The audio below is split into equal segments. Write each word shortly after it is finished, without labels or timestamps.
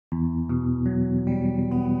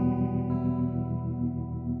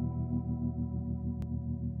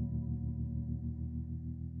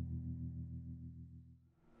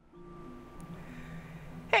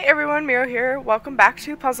everyone, Miro here. Welcome back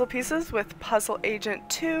to Puzzle Pieces with Puzzle Agent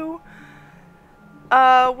 2.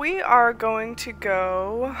 We are going to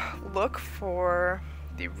go look for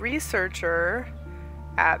the researcher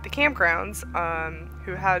at the campgrounds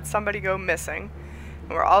who had somebody go missing. And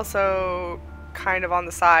we're also kind of on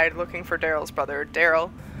the side looking for Daryl's brother,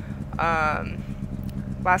 Daryl.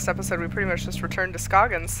 Last episode we pretty much just returned to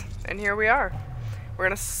Scoggins, and here we are. We're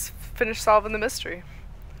going to finish solving the mystery.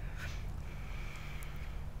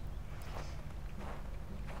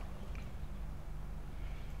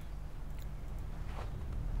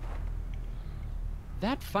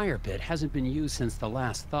 That fire pit hasn't been used since the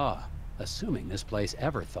last thaw, assuming this place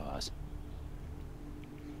ever thaws.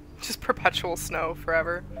 Just perpetual snow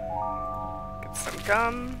forever. Get some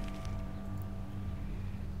gum.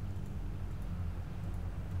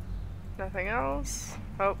 Nothing else.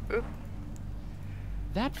 Oh, oop.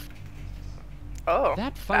 That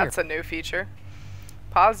That's a new feature.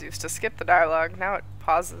 Pause used to skip the dialogue. Now it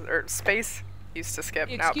pauses, or space used to skip.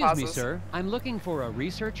 Now it pauses. Excuse me, sir. I'm looking for a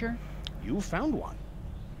researcher. You found one.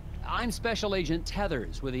 I'm Special Agent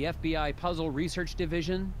Tethers with the FBI Puzzle Research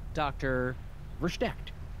Division, Dr.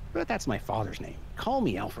 Versteckt. But that's my father's name. Call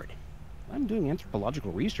me Alfred. I'm doing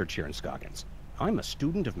anthropological research here in Scoggins. I'm a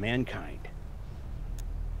student of mankind.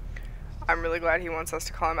 I'm really glad he wants us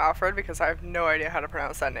to call him Alfred because I have no idea how to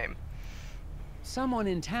pronounce that name. Someone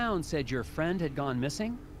in town said your friend had gone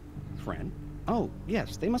missing? Friend? Oh,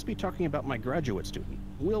 yes, they must be talking about my graduate student,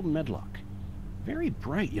 Will Medlock. Very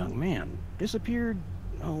bright young man. Disappeared,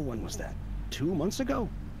 oh, when was that? 2 months ago?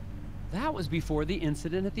 That was before the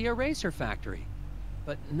incident at the eraser factory.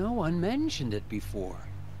 But no one mentioned it before.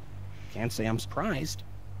 Can't say I'm surprised.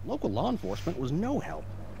 Local law enforcement was no help.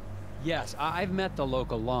 Yes, I've met the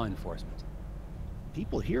local law enforcement.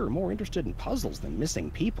 People here are more interested in puzzles than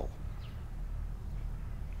missing people.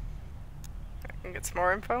 I can get some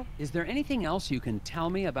more info. Is there anything else you can tell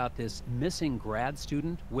me about this missing grad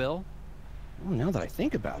student, Will? Well, now that I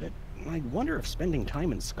think about it, I wonder if spending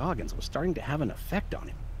time in Scoggins was starting to have an effect on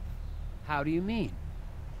him. How do you mean?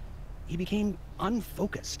 He became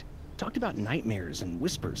unfocused. Talked about nightmares and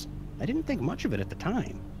whispers. I didn't think much of it at the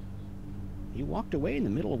time. He walked away in the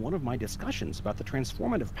middle of one of my discussions about the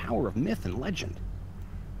transformative power of myth and legend.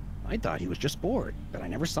 I thought he was just bored, but I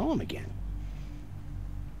never saw him again.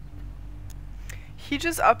 He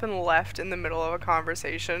just up and left in the middle of a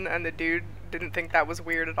conversation, and the dude didn't think that was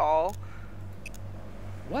weird at all.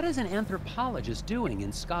 What is an anthropologist doing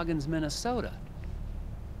in Scoggins, Minnesota?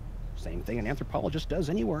 Same thing an anthropologist does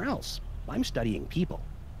anywhere else. I'm studying people.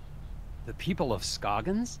 The people of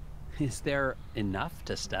Scoggins? Is there enough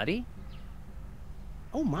to study?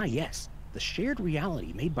 Oh my, yes. The shared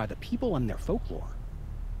reality made by the people and their folklore.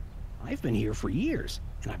 I've been here for years,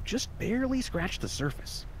 and I've just barely scratched the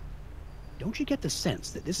surface. Don't you get the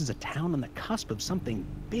sense that this is a town on the cusp of something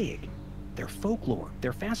big? Their folklore,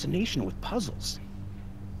 their fascination with puzzles.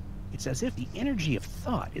 It's as if the energy of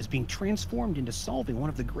thought is being transformed into solving one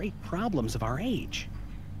of the great problems of our age.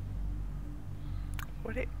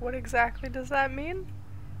 What exactly does that mean?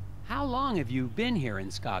 How long have you been here in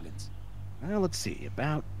Scoggins? Well, let's see,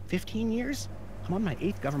 about 15 years? I'm on my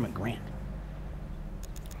 8th government grant.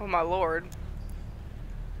 Oh my lord.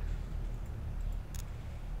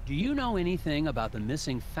 Do you know anything about the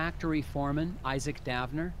missing factory foreman, Isaac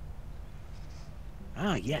Davner?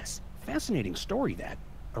 Ah, yes. Fascinating story, that.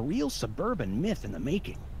 A real suburban myth in the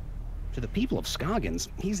making. To the people of Scoggins,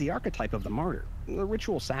 he's the archetype of the martyr, the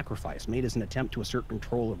ritual sacrifice made as an attempt to assert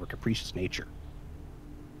control over capricious nature.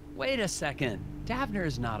 Wait a second. Davner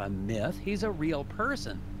is not a myth. He's a real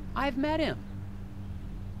person. I've met him.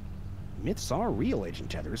 Myths are real, Agent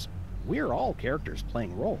Tethers. We're all characters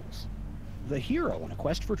playing roles. The hero in a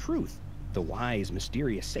quest for truth. The wise,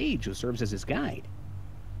 mysterious sage who serves as his guide.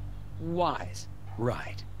 Wise.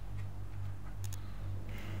 Right.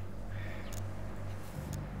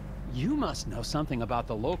 You must know something about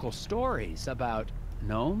the local stories about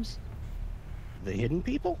gnomes? The hidden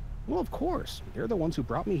people? Well, of course. They're the ones who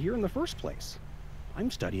brought me here in the first place. I'm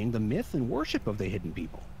studying the myth and worship of the hidden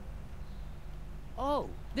people. Oh,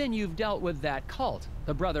 then you've dealt with that cult,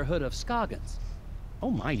 the Brotherhood of Scoggins.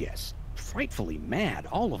 Oh my, yes. Frightfully mad,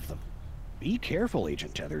 all of them. Be careful,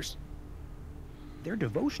 Agent Tethers. Their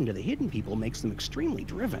devotion to the hidden people makes them extremely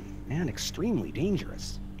driven and extremely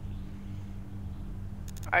dangerous.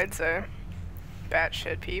 I'd say.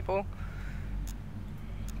 Batshit people.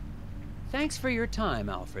 Thanks for your time,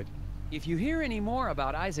 Alfred. If you hear any more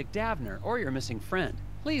about Isaac Davner or your missing friend,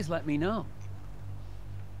 please let me know.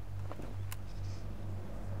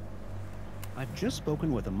 I've just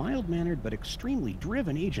spoken with a mild-mannered but extremely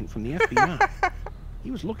driven agent from the FBI.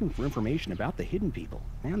 He was looking for information about the hidden people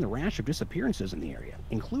and the rash of disappearances in the area,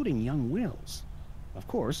 including young Will's. Of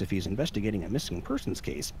course, if he's investigating a missing persons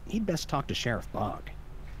case, he'd best talk to Sheriff Bogg.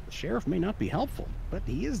 The sheriff may not be helpful, but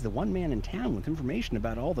he is the one man in town with information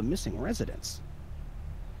about all the missing residents.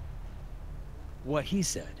 What he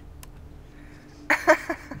said.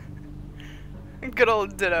 Good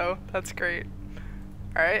old Ditto. That's great.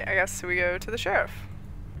 Alright, I guess we go to the sheriff.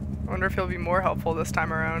 I wonder if he'll be more helpful this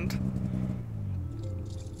time around.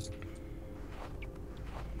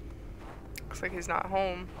 Looks like he's not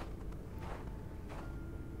home.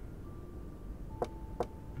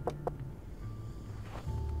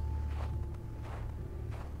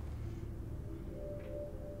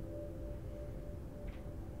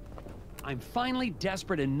 I'm finally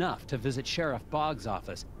desperate enough to visit Sheriff Boggs'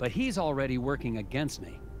 office, but he's already working against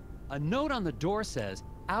me. A note on the door says,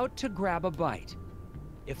 "Out to grab a bite."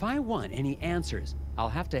 If I want any answers, I'll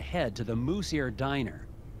have to head to the Moose Ear Diner.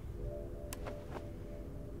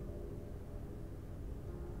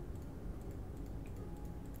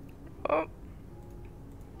 Oh.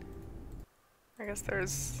 I guess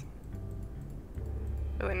there's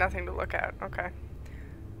really nothing to look at. Okay.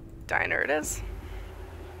 Diner it is.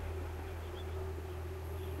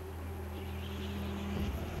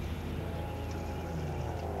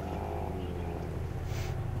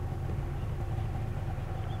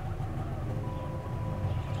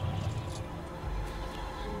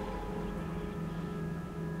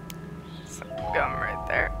 Gum right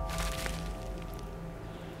there.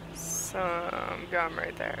 Some gum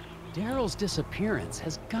right there. Daryl's disappearance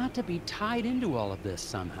has got to be tied into all of this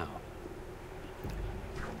somehow.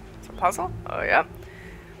 It's a puzzle? Oh, yeah.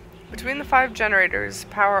 Between the 5 generators,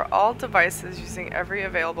 power all devices using every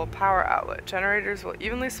available power outlet. Generators will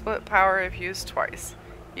evenly split power if used twice.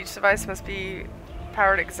 Each device must be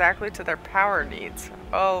powered exactly to their power needs.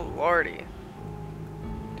 Oh, lordy.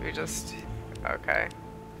 Do we just... Okay.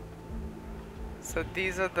 So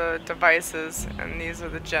these are the devices, and these are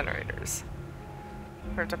the generators.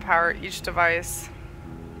 We have to power each device,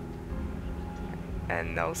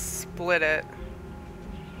 and they'll split it.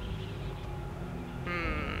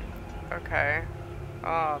 Okay.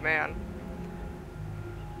 Oh, man.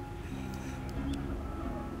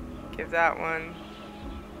 Give that one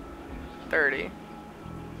 30.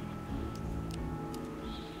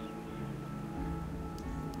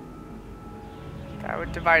 I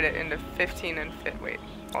would divide it into 15 and fit. Wait,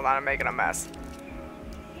 hold on, I'm making a mess.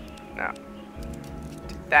 No.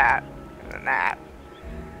 Do that, and then that.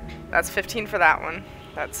 That's 15 for that one.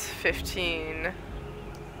 That's 15.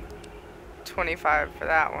 25 for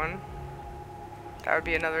that one. That would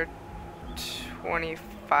be another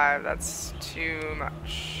 25. That's too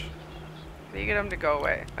much. How do you get them to go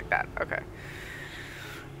away? Like that. Okay.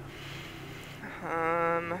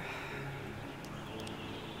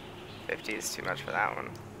 50 is too much for that one.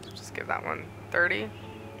 Just give that one 30.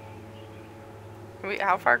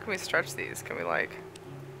 How far can we stretch these? Can we like...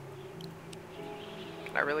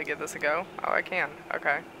 Can I really give this a go? Oh, I can.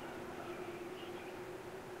 Okay.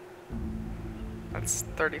 That's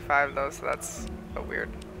 35 though, so that's a weird...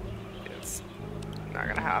 It's not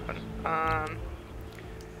gonna happen.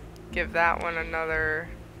 Give that one another...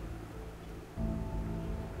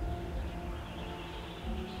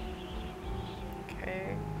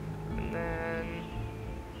 Okay. And then...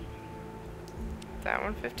 That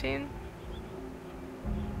one 15?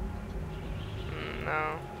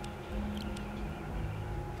 No.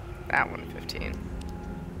 That one 15.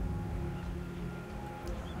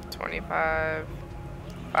 25.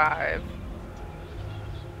 5.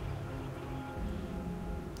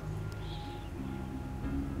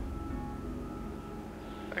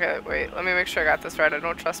 Okay, wait, let me make sure I got this right. I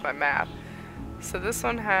don't trust my math. So this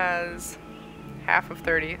one has half of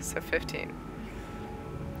 30, so 15.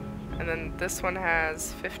 And then this one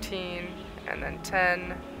has 15, and then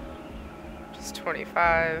 10, which is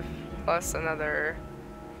 25, plus another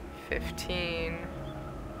 15,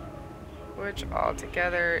 which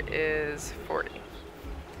altogether is 40.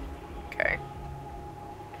 Okay.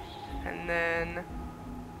 And then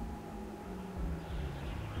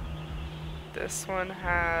this one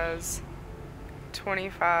has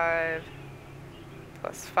 25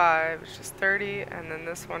 plus 5, which is 30, and then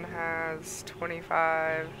this one has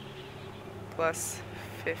 25 plus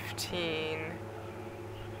 15,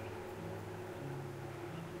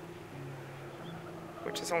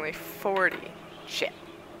 which is only 40. Shit.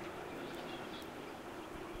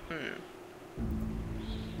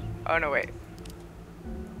 Oh, no, wait.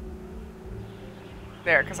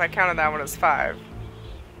 There, because I counted that one as 5.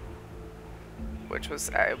 Which was,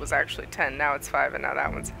 it was actually 10. Now it's 5, and now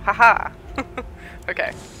that one's, haha! Okay,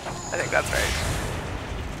 I think that's right.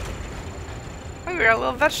 Look, we got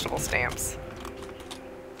little vegetable stamps.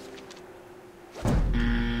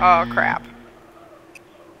 Oh, crap.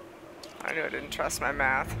 I knew I didn't trust my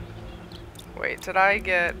math. Wait, did I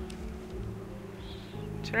get...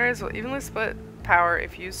 Generators will evenly split power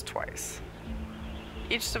if used twice.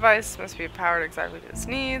 Each device must be powered exactly to its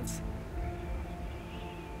needs.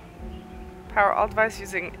 Power all devices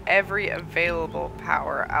using every available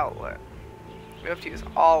power outlet. We have to use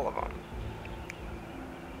all of them.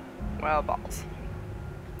 Well, balls.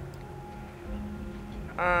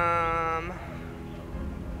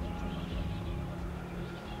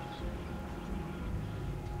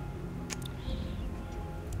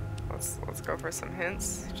 Let's go for some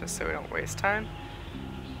hints, just so we don't waste time.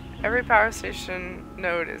 Every power station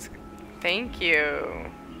node is... Thank you.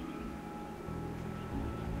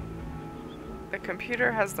 The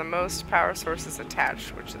computer has the most power sources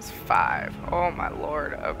attached, which is 5. Oh my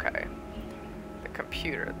lord, okay. The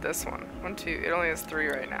computer, this one. 1, 2, it only has 3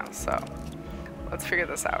 right now, so let's figure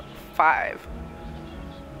this out. 5.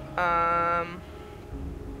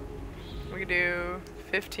 We could do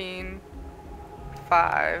 15,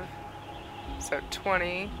 5, so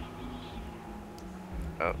 20.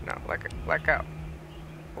 Oh no, let go.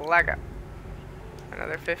 Let go.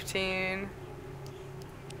 Another 15.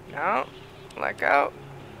 No. Let go.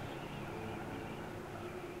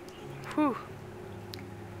 Whew.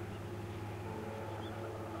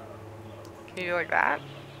 Can you do like that?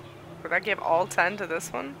 Would that give all 10 to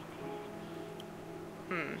this one?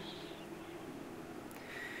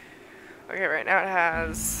 Okay, right now it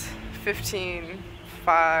has 15,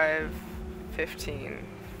 5, 15,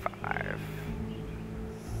 5.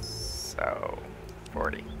 So,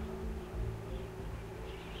 40.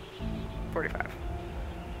 45.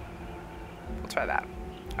 We'll try that.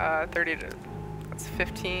 30 to... That's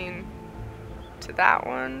 15 to that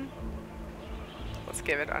one. Let's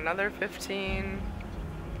give it another 15.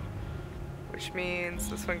 Which means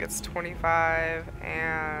this one gets 25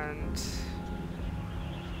 and...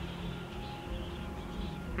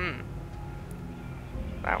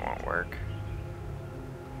 That won't work.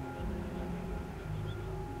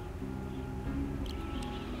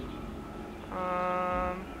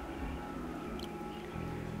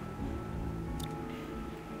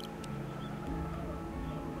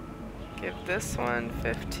 Give this one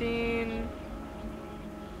 15.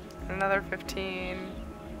 Another 15.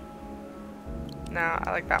 No,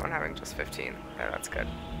 I like that one having just 15. Okay, that's good.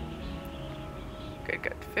 Good,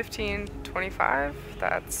 good. 15, 25.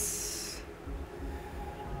 That's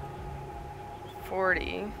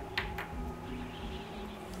 40.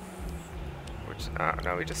 Which, oh,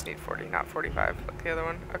 no, we just need 40, not 45, like the other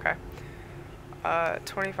one. Okay.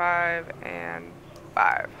 25 and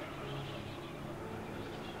 5.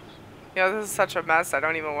 You know, this is such a mess, I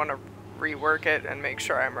don't even want to rework it and make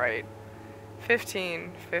sure I'm right.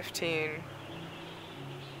 15, 15,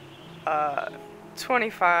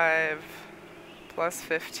 25 plus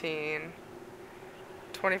 15,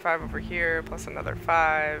 25 over here plus another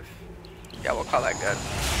 5. Yeah, we'll call that good.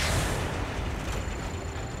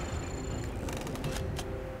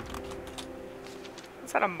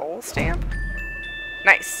 Is that a mole stamp?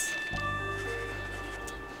 Nice.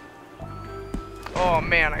 Oh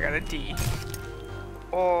man, I got a D.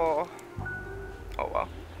 Oh. Oh well.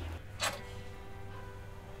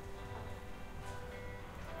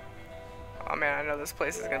 Oh man, I know this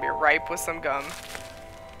place is gonna be ripe with some gum.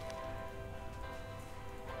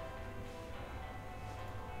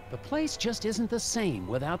 The place just isn't the same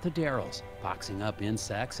without the Darrells, boxing up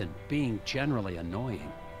insects and being generally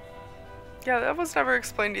annoying. Yeah, that was never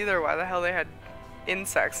explained either, why the hell they had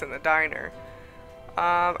insects in the diner.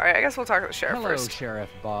 Alright, I guess we'll talk to the sheriff first. Hello, Sheriff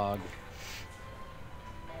Boggs.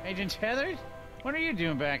 Agent Tethers? What are you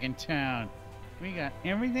doing back in town? We got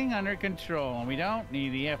everything under control, and we don't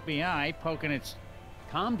need the FBI poking its...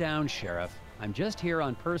 Calm down, Sheriff. I'm just here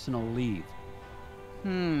on personal leave.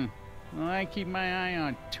 Well, I keep my eye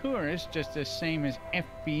on tourists just the same as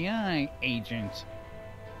FBI agents.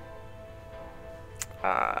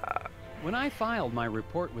 When I filed my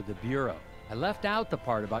report with the Bureau, I left out the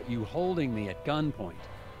part about you holding me at gunpoint.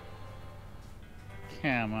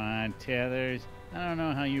 Come on, Tethers. I don't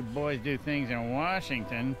know how you boys do things in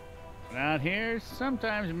Washington, but out here,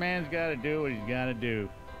 sometimes a man's gotta do what he's gotta do,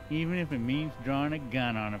 even if it means drawing a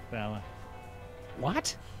gun on a fella.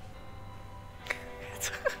 What?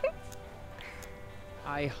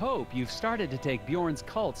 I hope you've started to take Bjorn's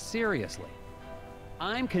cult seriously.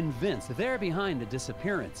 I'm convinced they're behind the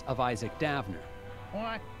disappearance of Isaac Davner.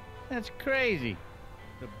 What? That's crazy.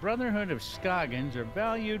 The Brotherhood of Scoggins are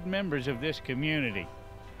valued members of this community.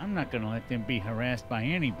 I'm not gonna let them be harassed by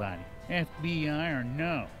anybody, FBI or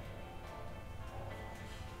no.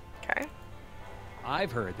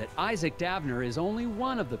 I've heard that Isaac Davner is only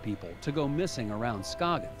one of the people to go missing around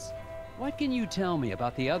Scoggins. What can you tell me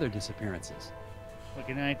about the other disappearances? What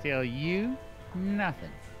can I tell you?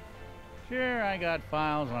 Nothing. Sure, I got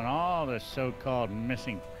files on all the so-called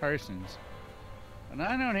missing persons, but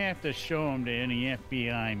I don't have to show them to any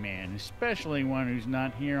FBI man, especially one who's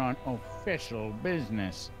not here on official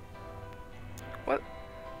business. What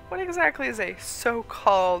exactly is a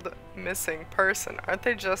so-called missing person? Aren't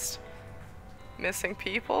they just missing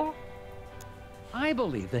people? I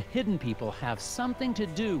believe the hidden people have something to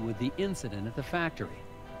do with the incident at the factory.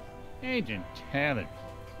 Agent Tethers,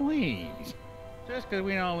 please. Just because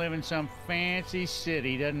we don't live in some fancy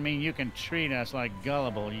city doesn't mean you can treat us like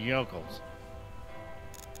gullible yokels.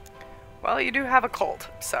 Well, you do have a cult,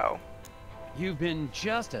 so... You've been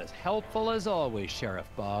just as helpful as always, Sheriff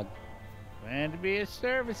Boggs. Glad to be of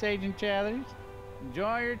service, Agent Tethers.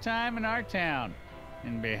 Enjoy your time in our town,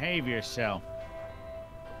 and behave yourself.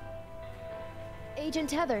 Agent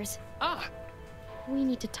Tethers, Ah! we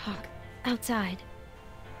need to talk. Outside.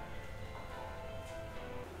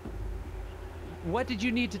 What did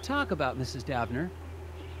you need to talk about, Mrs. Davner?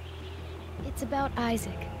 It's about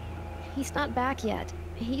Isaac. He's not back yet.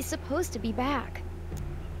 He's supposed to be back.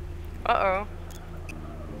 Uh-oh.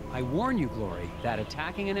 I warn you, Glory, that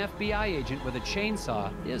attacking an FBI agent with a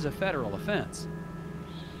chainsaw is a federal offense.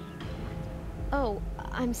 Oh,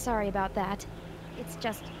 I'm sorry about that. It's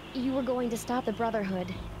just, you were going to stop the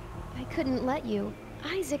Brotherhood. I couldn't let you.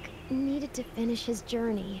 Isaac needed to finish his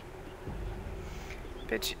journey.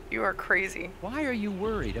 Bitch, you are crazy. Why are you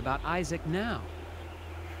worried about Isaac now?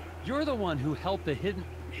 You're the one who helped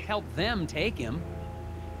them take him.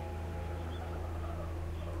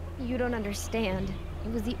 You don't understand.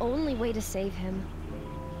 It was the only way to save him.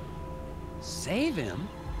 Save him?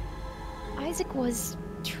 Isaac was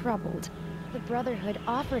troubled. The Brotherhood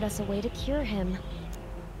offered us a way to cure him.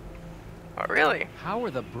 Oh, really? How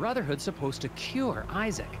are the Brotherhood supposed to cure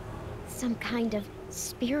Isaac? Some kind of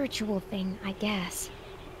spiritual thing, I guess.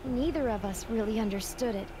 Neither of us really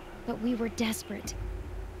understood it, but we were desperate.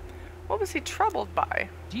 What was he troubled by?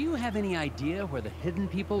 Do you have any idea where the hidden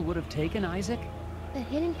people would have taken Isaac? The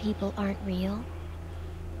hidden people aren't real.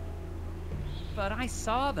 But I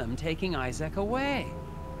saw them taking Isaac away.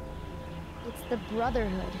 It's the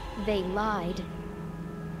Brotherhood. They lied.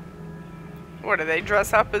 What, do they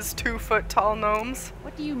dress up as 2-foot-tall gnomes?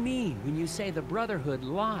 What do you mean when you say the Brotherhood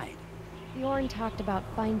lied? Bjorn talked about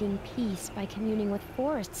finding peace by communing with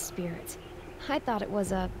forest spirits. I thought it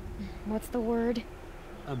was a... what's the word?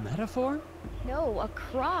 A metaphor? No, a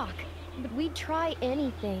crock. But we'd try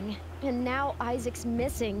anything. And now Isaac's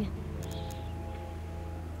missing.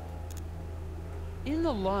 In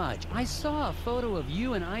the lodge, I saw a photo of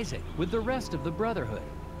you and Isaac with the rest of the Brotherhood.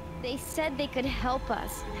 They said they could help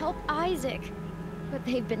us. Help Isaac. But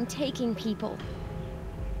they've been taking people.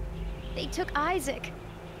 They took Isaac.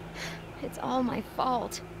 It's all my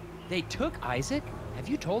fault. They took Isaac? Have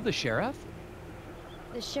you told the sheriff?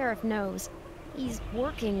 The sheriff knows. He's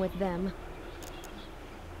working with them.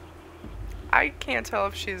 I can't tell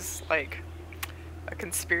if she's, like, a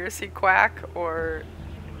conspiracy quack or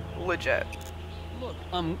legit. Look,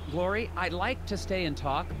 Glory, I'd like to stay and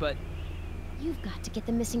talk, but You've got to get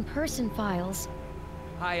the missing person files.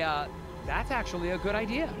 that's actually a good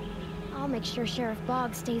idea. I'll make sure Sheriff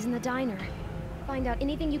Boggs stays in the diner. Find out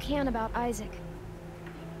anything you can about Isaac.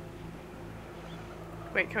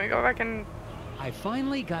 Wait, can we go back and... I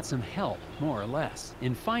finally got some help, more or less,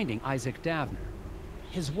 in finding Isaac Davner.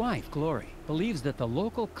 His wife, Glory, believes that the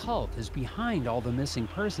local cult is behind all the missing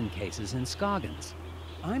person cases in Scoggins.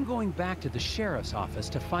 I'm going back to the sheriff's office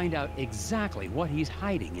to find out exactly what he's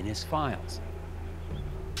hiding in his files.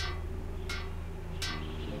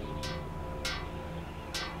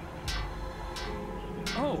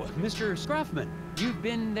 Oh, Mr. Scruffman, you've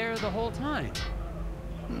been there the whole time.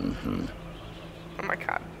 Mm-hmm. Oh my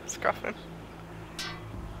god, Scruffman.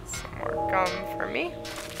 Some more gum for me.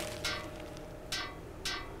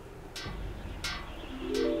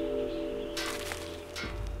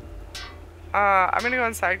 I'm gonna go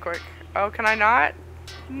inside quick. Oh, can I not?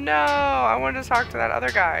 No, I wanted to talk to that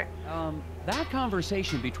other guy. That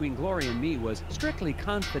conversation between Glory and me was strictly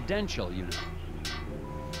confidential, you know.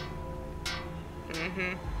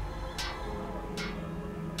 Mm-hmm.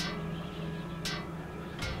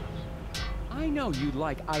 I know you'd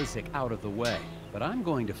like Isaac out of the way, but I'm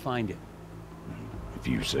going to find him. If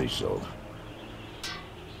you say so.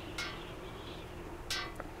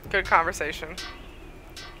 Good conversation.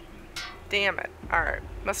 Damn it. Alright.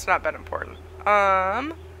 Must not been important.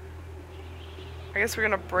 I guess we're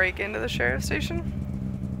gonna break into the sheriff's station.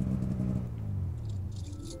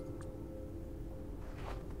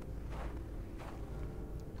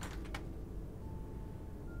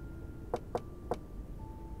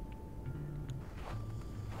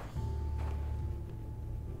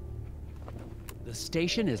 The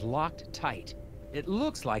station is locked tight. It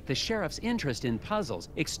looks like the sheriff's interest in puzzles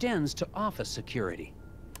extends to office security.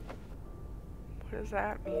 What does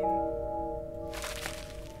that mean?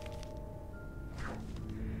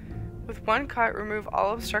 With one cut, remove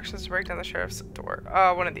all obstructions to break down the sheriff's door.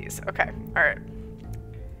 One of these. Okay. Alright.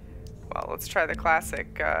 Well, let's try the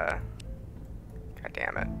classic, God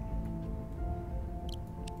damn it.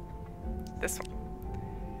 This one.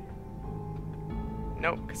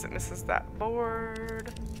 Nope, because it misses that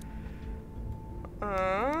board.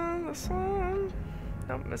 This one.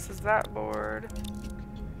 Nope, misses that board.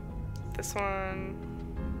 This one.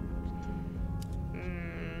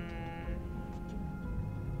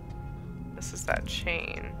 Misses that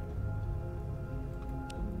chain.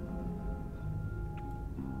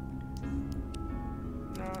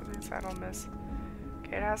 No, these that'll miss.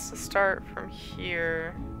 Okay, it has to start from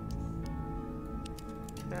here.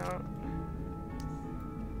 No.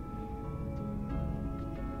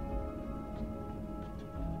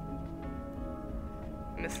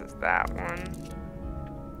 Misses that one.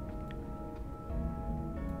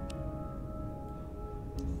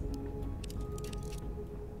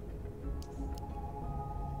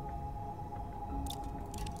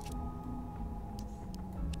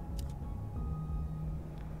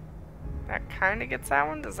 That kind of gets that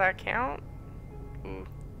one. Does that count? Ooh.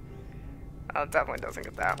 Oh, it definitely doesn't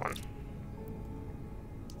get that one.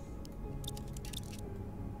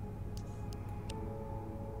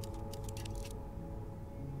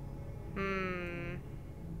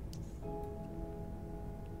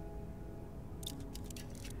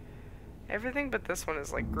 Everything but this one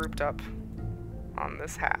is like grouped up on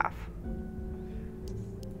this half.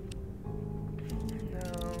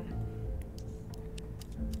 No.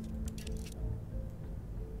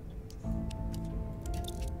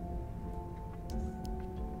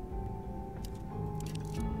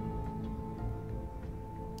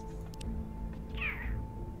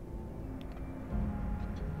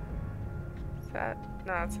 Is that?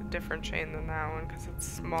 No, it's a different chain than that one because it's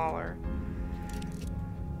smaller.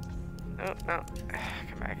 Oh, no.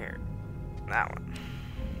 Come back here. That one.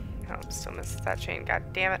 No, still misses that chain. God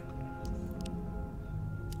damn it.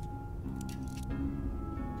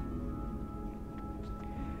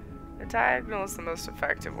 The diagonal is the most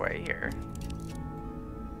effective way here.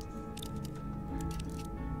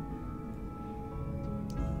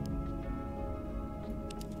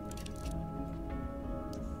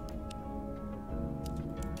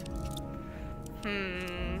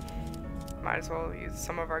 Might as well use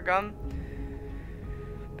some of our gum.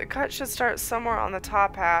 The cut should start somewhere on the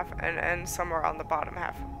top half and end somewhere on the bottom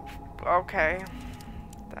half. Okay.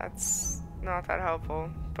 That's not that helpful.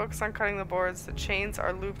 Focus on cutting the boards. The chains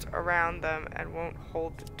are looped around them and won't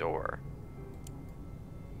hold the door.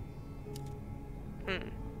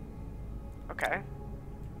 Okay.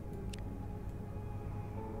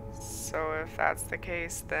 So if that's the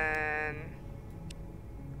case, then...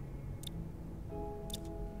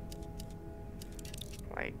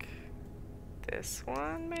 like this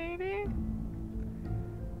one, maybe?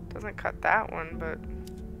 Doesn't cut that one, but...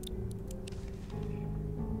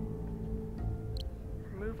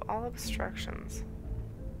 remove all obstructions.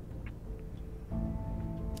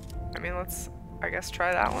 I mean, let's, I guess,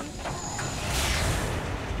 try that one.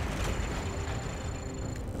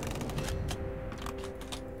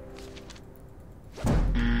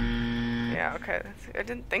 Yeah, okay. I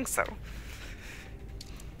didn't think so.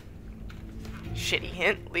 Shitty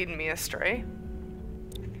hint leading me astray.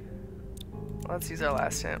 Let's use our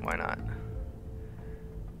last hint, why not?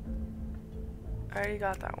 I already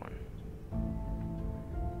got that one.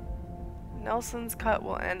 Nelson's cut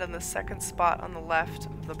will end on the second spot on the left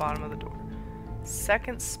of the bottom of the door.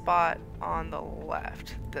 Second spot on the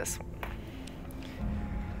left. This one.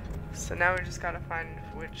 So now we just gotta find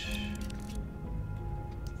which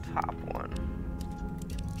top one.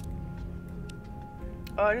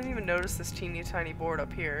 Oh, I didn't even notice this teeny tiny board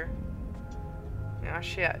up here. Ah,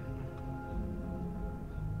 shit.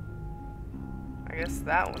 I guess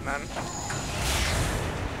that one then.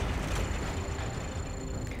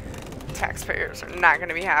 Taxpayers are not going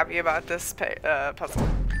to be happy about this puzzle.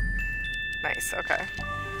 Nice, okay.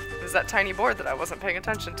 It was that tiny board that I wasn't paying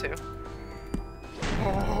attention to.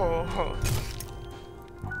 Oh.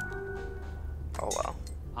 Oh well.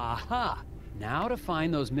 Aha! Now to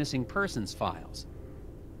find those missing persons files.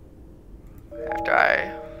 After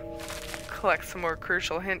I collect some more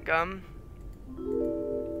crucial hint gum.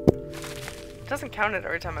 It doesn't count it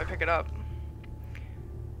every time I pick it up.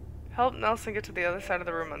 Help Nelson get to the other side of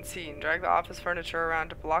the room unseen. Drag the office furniture around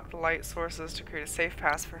to block the light sources to create a safe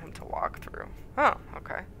path for him to walk through. Oh,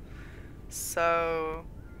 okay. So...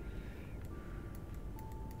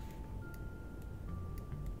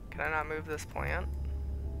 Can I not move this plant?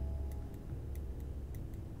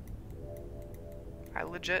 I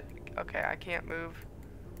legit... Okay, I can't move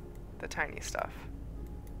the tiny stuff.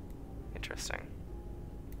 Interesting.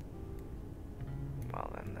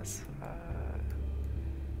 Well then this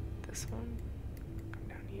one, come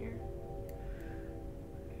down here.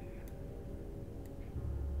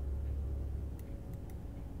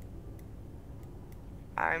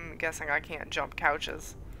 I'm guessing I can't jump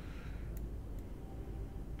couches.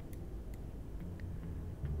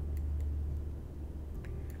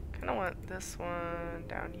 Kinda want this one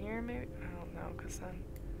down here maybe? I don't know, cause then...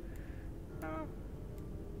 Oh.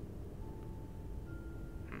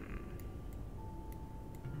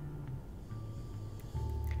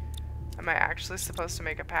 Am I actually supposed to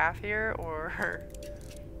make a path here, or...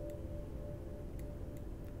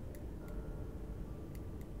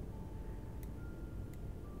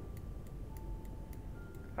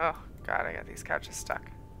 Oh, God, I got these couches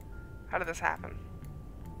stuck. How did this happen?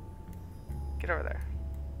 Get over there.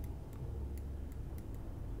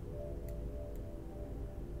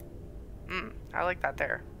 I like that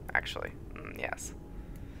there, actually. Yes.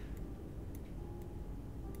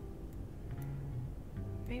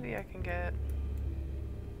 Maybe I can get...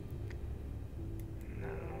 No.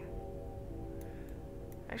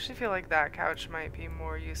 I actually feel like that couch might be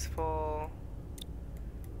more useful,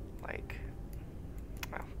 like...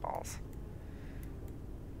 Well, balls.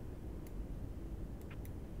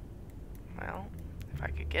 Well, if I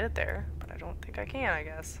could get it there, but I don't think I can, I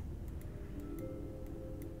guess.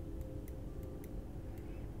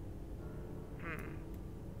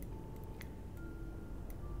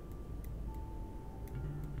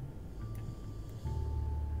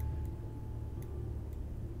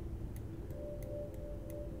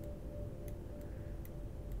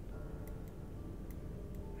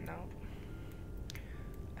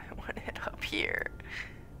 Here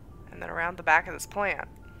and then around the back of this plant.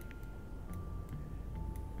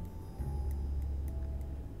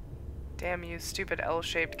 Damn you, stupid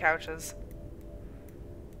L-shaped couches.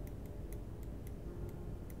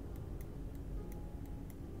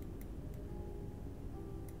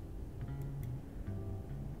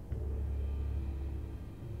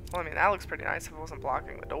 Well, I mean, that looks pretty nice if it wasn't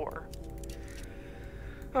blocking the door.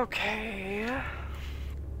 Okay.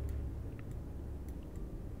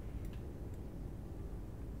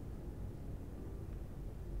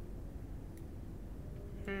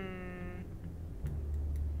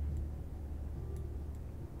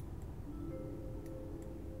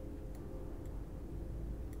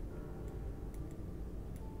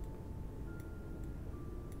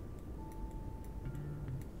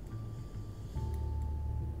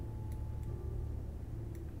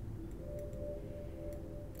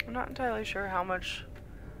 I'm not entirely sure how much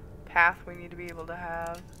path we need to be able to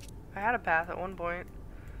have. I had a path at one point.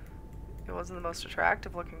 It wasn't the most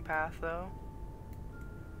attractive looking path though.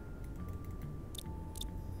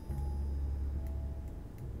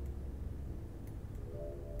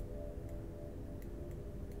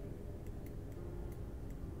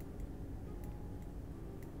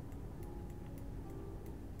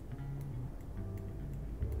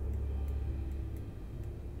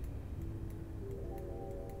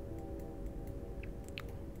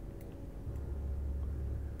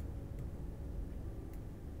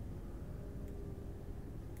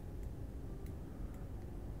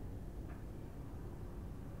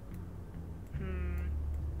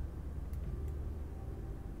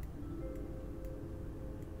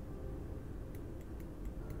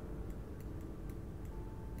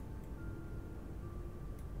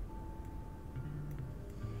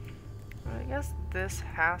 I guess this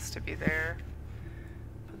has to be there,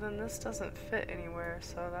 but then this doesn't fit anywhere,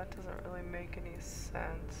 so that doesn't really make any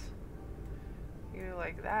sense. You do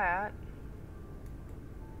like that,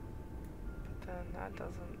 but then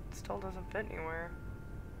that still doesn't fit anywhere.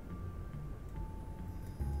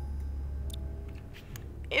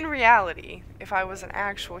 In reality, if I was an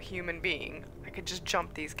actual human being, I could just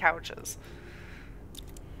jump these couches.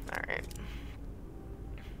 Alright.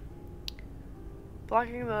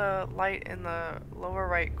 Blocking the light in the lower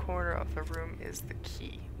right corner of the room is the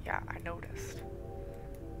key. Yeah, I noticed.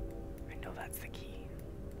 I know that's the key.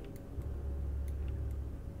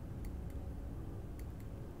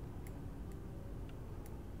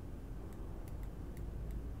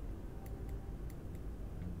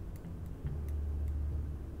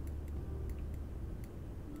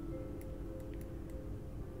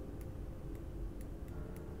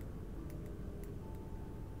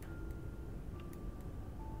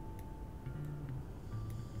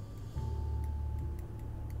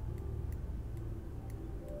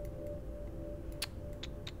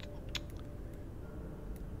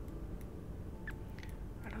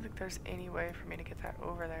 think there's any way for me to get that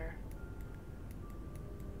over there.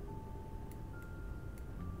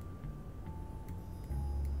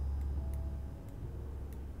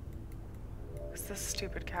 Because this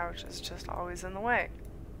stupid couch is just always in the way.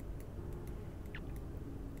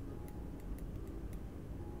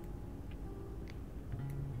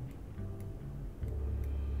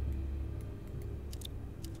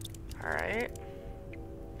 Alright.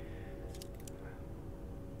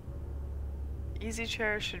 Easy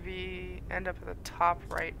chair should end up at the top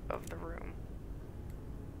right of the room.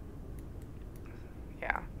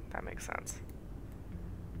 Yeah, that makes sense.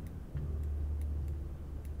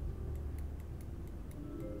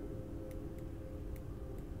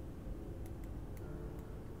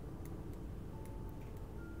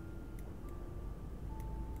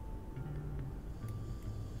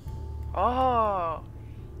 Oh!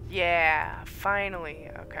 Yeah, finally.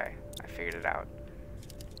 Okay, I figured it out.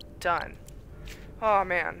 Done. Oh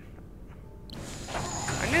man.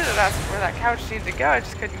 I knew that that's where that couch needed to go, I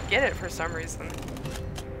just couldn't get it for some reason.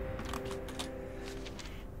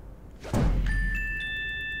 At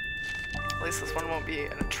least this one won't be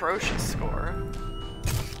an atrocious score.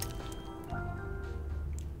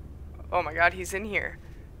 Oh my god, he's in here.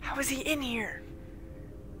 How is he in here?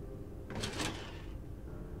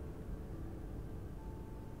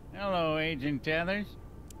 Hello, Agent Tethers.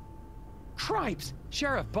 Cripes!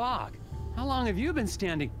 Sheriff Boggs! How long have you been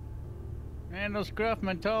standing? Randall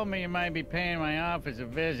Scruffman told me you might be paying my office a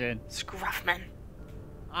visit. Scruffman.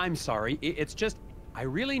 I'm sorry, it's just... I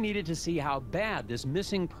really needed to see how bad this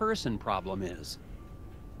missing person problem is.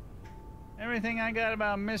 Everything I got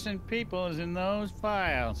about missing people is in those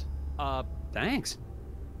files. Thanks.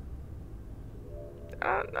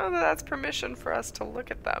 I don't know that that's permission for us to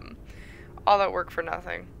look at them. All that work for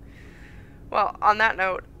nothing. Well, on that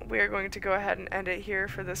note, we are going to go ahead and end it here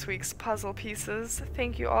for this week's puzzle pieces.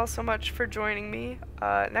 Thank you all so much for joining me.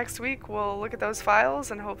 Next week, we'll look at those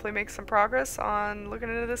files and hopefully make some progress on looking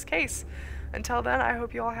into this case. Until then, I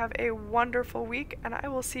hope you all have a wonderful week, and I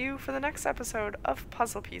will see you for the next episode of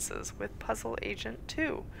Puzzle Pieces with Puzzle Agent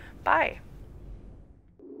 2. Bye!